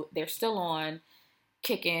 2. They're still on,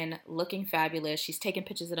 kicking, looking fabulous. She's taking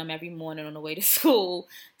pictures of them every morning on the way to school.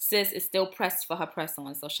 Sis is still pressed for her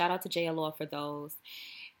press-on. So shout out to JLR for those.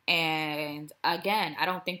 And again, I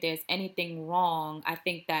don't think there's anything wrong. I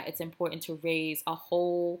think that it's important to raise a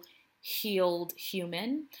whole healed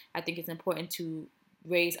human. I think it's important to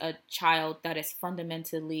raise a child that is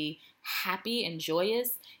fundamentally happy and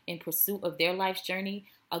joyous in pursuit of their life's journey,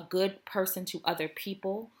 a good person to other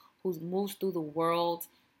people, who moves through the world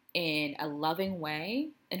in a loving way,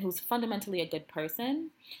 and who's fundamentally a good person.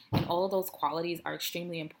 And all of those qualities are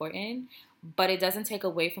extremely important, but it doesn't take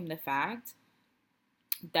away from the fact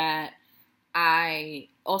that I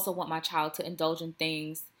also want my child to indulge in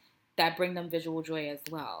things that bring them visual joy as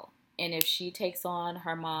well. And if she takes on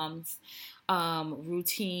her mom's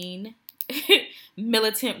routine,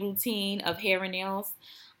 militant routine of hair and nails,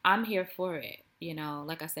 I'm here for it. You know,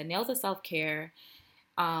 like I said, nails are self-care.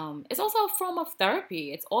 It's also a form of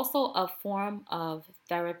therapy. It's also a form of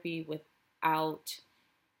therapy without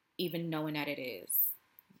even knowing that it is.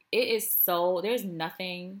 It is so, there's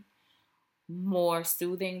nothing more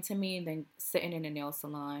soothing to me than sitting in a nail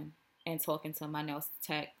salon and talking to my nail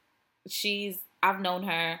tech. I've known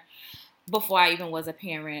her before I even was a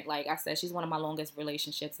parent. Like I said, she's one of my longest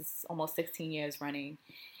relationships. It's almost 16 years running.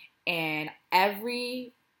 And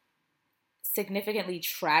every significantly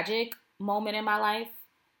tragic moment in my life,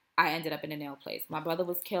 I ended up in a nail place. My brother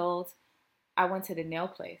was killed. I went to the nail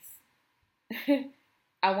place.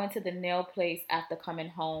 I went to the nail place after coming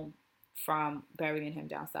home from burying him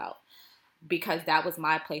down south because that was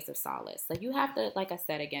my place of solace. So you have to, like I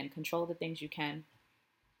said again, control the things you can.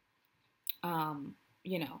 Um,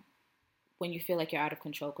 you know, when you feel like you're out of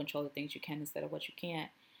control, control the things you can instead of what you can't.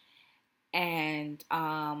 And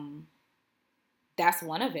that's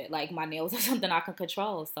one of it. Like my nails are something I can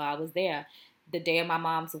control. So I was there the day of my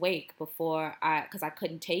mom's wake because I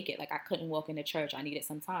couldn't take it. Like I couldn't walk into church. I needed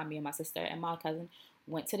some time. Me and my sister and my cousin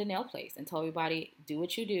went to the nail place and told everybody, do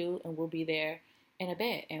what you do and we'll be there in a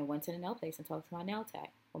bit. And went to the nail place and talked to my nail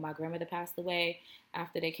tech. When my grandmother passed away,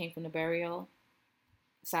 after they came from the burial,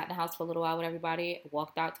 sat in the house for a little while with everybody,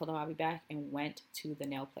 walked out, told them I'll be back, and went to the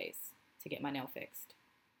nail place to get my nail fixed.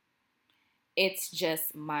 It's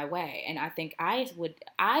just my way. And I think I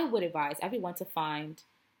would advise everyone to find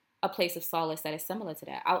a place of solace that is similar to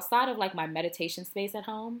that. Outside of like my meditation space at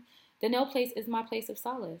home, the nail place is my place of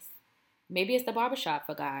solace. Maybe it's the barbershop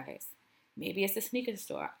for guys. Maybe it's the sneaker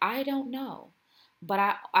store. I don't know.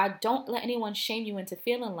 But I don't let anyone shame you into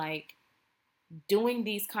feeling like doing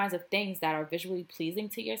these kinds of things that are visually pleasing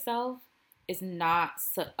to yourself is not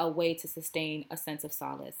a way to sustain a sense of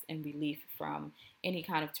solace and relief from any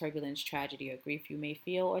kind of turbulence, tragedy, or grief you may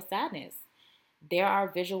feel, or sadness. There are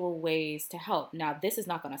visual ways to help. Now, this is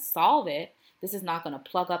not going to solve it. This is not going to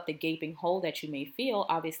plug up the gaping hole that you may feel.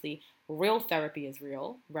 Obviously, real therapy is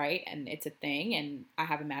real, right? And it's a thing. And I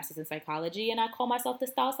have a master's in psychology, and I call myself the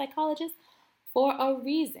style psychologist for a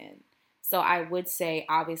reason. So I would say,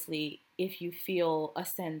 obviously, if you feel a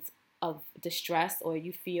sense of distress or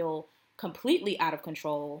you feel completely out of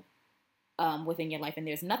control within your life and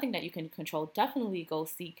there's nothing that you can control, definitely go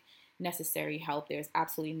seek necessary help. There's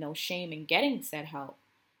absolutely no shame in getting said help.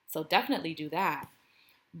 So definitely do that.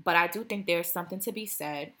 But I do think there's something to be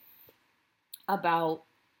said about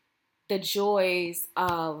the joys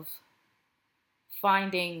of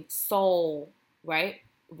finding soul, right?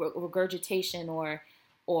 Regurgitation or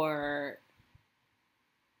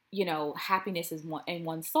you know, happiness is in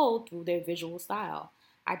one's soul through their visual style.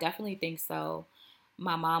 I definitely think so.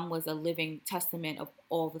 My mom was a living testament of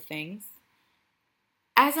all the things,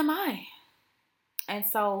 as am I. And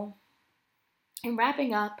so, in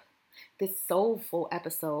wrapping up this soulful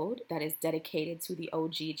episode that is dedicated to the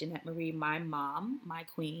OG Jeanette Marie, my mom, my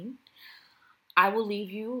queen, I will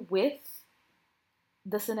leave you with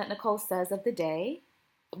the Sannette Nicole Says of the day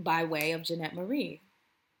by way of Jeanette Marie.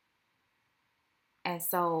 And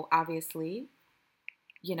so, obviously,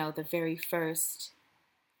 you know, the very, very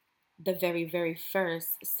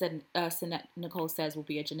first Sannette Nicole Says will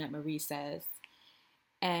be a Jeanette Marie Says.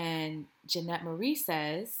 And Jeanette Marie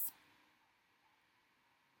says,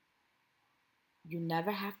 you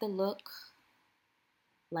never have to look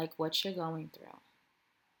like what you're going through.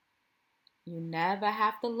 You never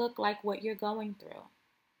have to look like what you're going through.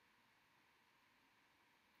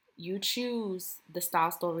 You choose the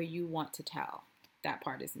style story you want to tell. That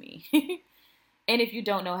part is me. And if you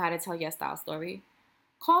don't know how to tell your style story,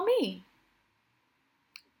 call me.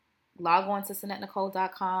 Log on to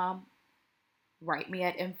SannetteNicole.com. Write me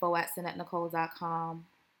at info@SannetteNicole.com.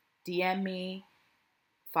 DM me.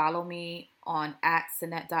 Follow me on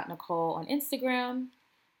 @Sannette.Nicole on Instagram.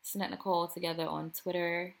 Sannette Nicole together on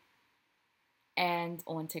Twitter. And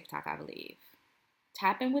on TikTok, I believe.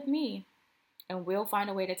 Tap in with me. And we'll find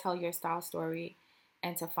a way to tell your style story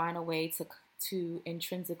and to find a way to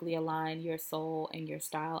intrinsically align your soul and your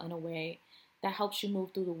style in a way that helps you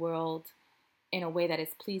move through the world in a way that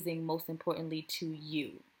is pleasing, most importantly, to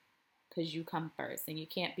you. Because you come first. And you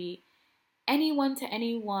can't be anyone to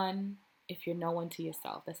anyone if you're no one to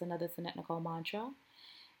yourself. That's another Sannette Nicole mantra.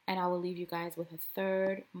 And I will leave you guys with a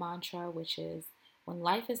third mantra, which is when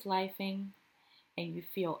life is lifing and you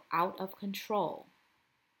feel out of control,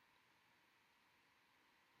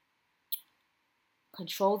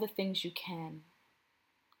 control the things you can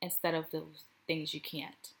instead of those things you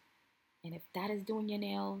can't. And if that is doing your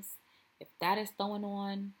nails, if that is throwing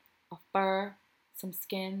on a fur, some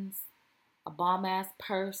skins, a bomb ass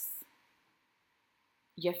purse,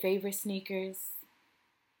 your favorite sneakers,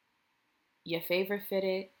 your favorite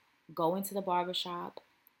fitted, going to the barbershop,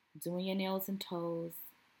 doing your nails and toes,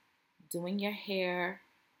 doing your hair,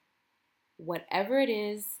 whatever it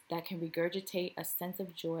is that can regurgitate a sense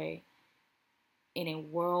of joy in a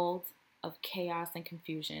world of chaos and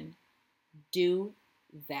confusion, do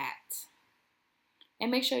that.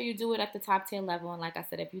 And make sure you do it at the top tier level. And like I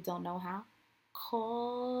said, if you don't know how,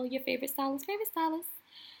 call your favorite stylist,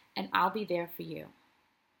 and I'll be there for you.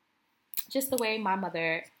 Just the way my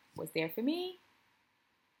mother was there for me,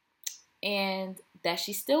 and that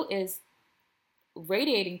she still is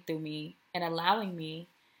radiating through me and allowing me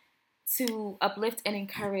to uplift and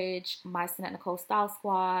encourage my Sannette Nicole Style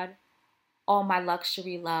Squad, all my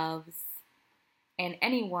luxury loves, and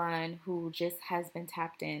anyone who just has been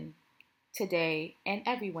tapped in today and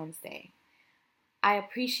every Wednesday. I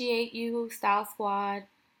appreciate you, Style Squad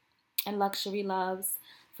and luxury loves,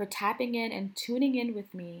 for tapping in and tuning in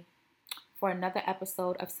with me for another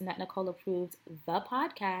episode of Sannette Nicole Approved, the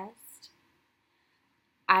podcast.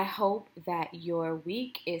 I hope that your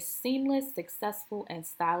week is seamless, successful, and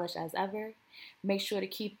stylish as ever. Make sure to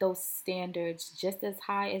keep those standards just as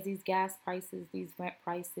high as these gas prices, these rent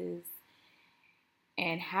prices,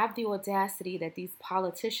 and have the audacity that these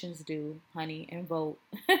politicians do, honey, and vote.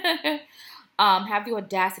 Have the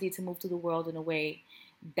audacity to move through the world in a way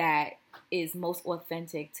that is most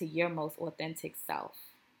authentic to your most authentic self.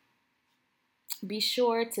 Be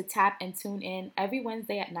sure to tap and tune in every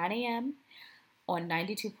Wednesday at 9 a.m. on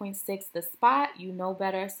 92.6 The Spot. You know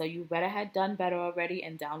better, so you better have done better already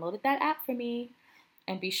and downloaded that app for me.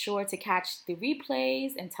 And be sure to catch the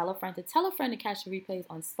replays and tell a friend to catch the replays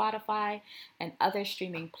on Spotify and other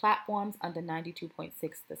streaming platforms under 92.6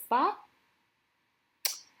 The Spot.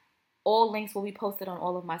 All links will be posted on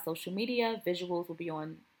all of my social media. Visuals will be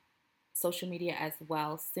on social media as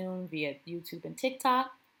well soon via YouTube and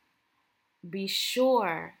TikTok. Be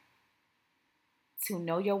sure to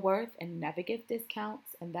know your worth and never give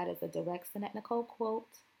discounts. And that is a direct Sannette Nicole quote.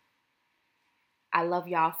 I love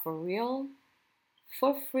y'all for real,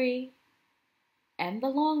 for free, and the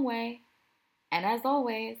long way. And as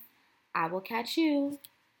always, I will catch you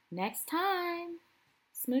next time.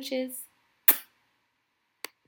 Smooches.